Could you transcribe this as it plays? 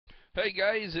Hey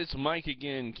guys, it's Mike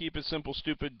again. Keep it simple,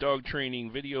 stupid dog training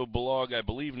video blog, I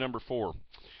believe number 4.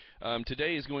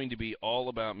 Today is going to be all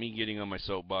about me getting on my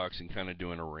soapbox and kind of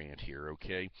doing a rant here,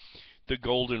 okay? The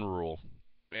golden rule: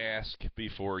 ask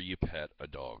before you pet a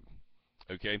dog.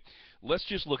 Okay? Let's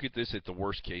just look at this at the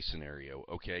worst case scenario,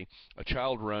 okay? A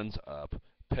child runs up,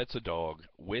 pets a dog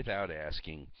without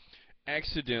asking,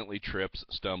 accidentally trips,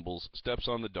 stumbles, steps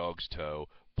on the dog's toe,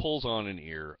 pulls on an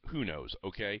ear, who knows,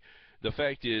 okay? The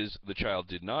fact is, the child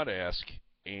did not ask,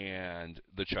 and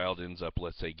the child ends up,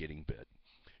 let's say, getting bit.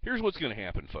 Here's what's going to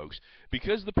happen, folks.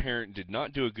 Because the parent did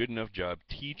not do a good enough job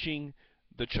teaching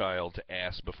the child to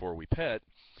ask before we pet,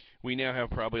 we now have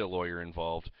probably a lawyer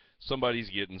involved, somebody's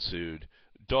getting sued,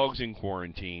 dog's in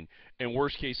quarantine, and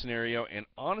worst case scenario, and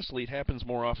honestly it happens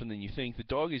more often than you think, the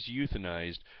dog is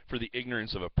euthanized for the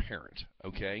ignorance of a parent,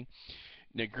 okay?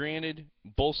 Now granted,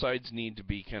 both sides need to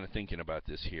be kind of thinking about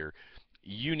this here.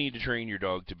 You need to train your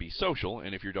dog to be social,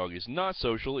 and if your dog is not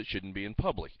social, it shouldn't be in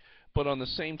public. But on the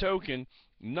same token,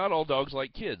 not all dogs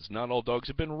like kids. Not all dogs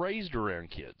have been raised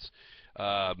around kids.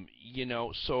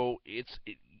 So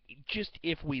just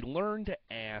if we learn to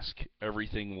ask,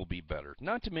 everything will be better.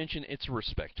 Not to mention, it's a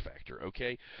respect factor,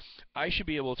 okay? I should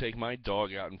be able to take my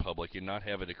dog out in public and not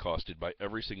have it accosted by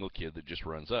every single kid that just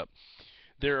runs up.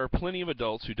 There are plenty of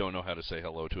adults who don't know how to say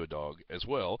hello to a dog as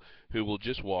well, who will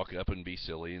just walk up and be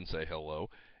silly and say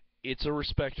hello. It's a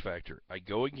respect factor. I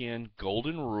go again,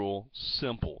 golden rule,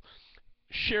 simple.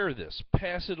 Share this,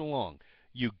 pass it along.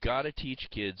 You got to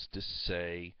teach kids to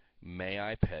say, "May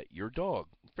I pet your dog?"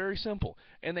 Very simple.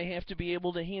 And they have to be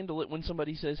able to handle it when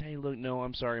somebody says, "Hey, look, no,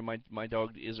 I'm sorry, my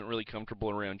dog isn't really comfortable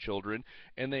around children,"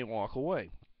 and they walk away.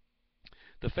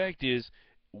 The fact is,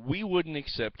 we wouldn't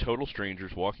accept total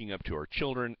strangers walking up to our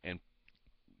children and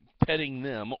petting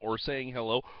them or saying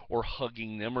hello or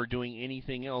hugging them or doing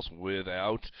anything else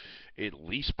without at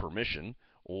least permission.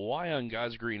 Why on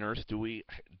God's green earth do we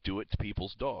do it to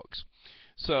people's dogs?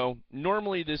 So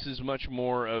normally this is much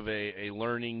more of a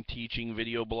learning, teaching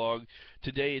video blog.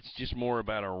 Today it's just more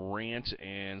about a rant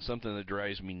and something that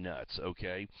drives me nuts,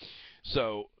 okay?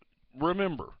 So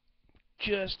remember,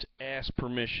 just ask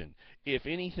permission. If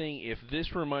anything, if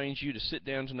this reminds you to sit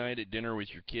down tonight at dinner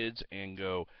with your kids and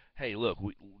go, "Hey, look,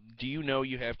 do you know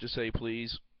you have to say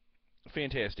please?"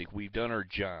 Fantastic, we've done our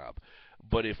job.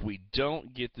 But if we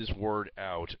don't get this word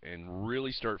out and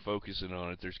really start focusing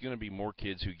on it, there's going to be more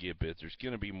kids who get bit. There's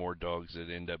going to be more dogs that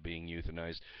end up being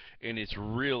euthanized. And it's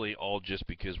really all just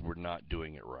because we're not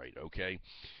doing it right, okay?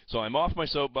 So I'm off my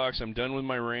soapbox. I'm done with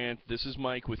my rant. This is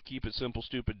Mike with Keep It Simple,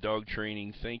 Stupid Dog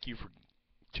Training. Thank you for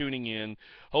tuning in.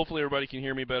 Hopefully everybody can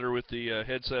hear me better with the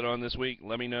headset on this week.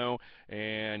 Let me know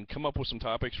and come up with some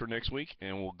topics for next week,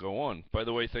 and we'll go on. By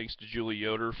the way, thanks to Julie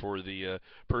Yoder for the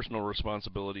personal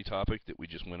responsibility topic that we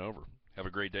just went over. Have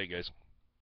a great day, guys.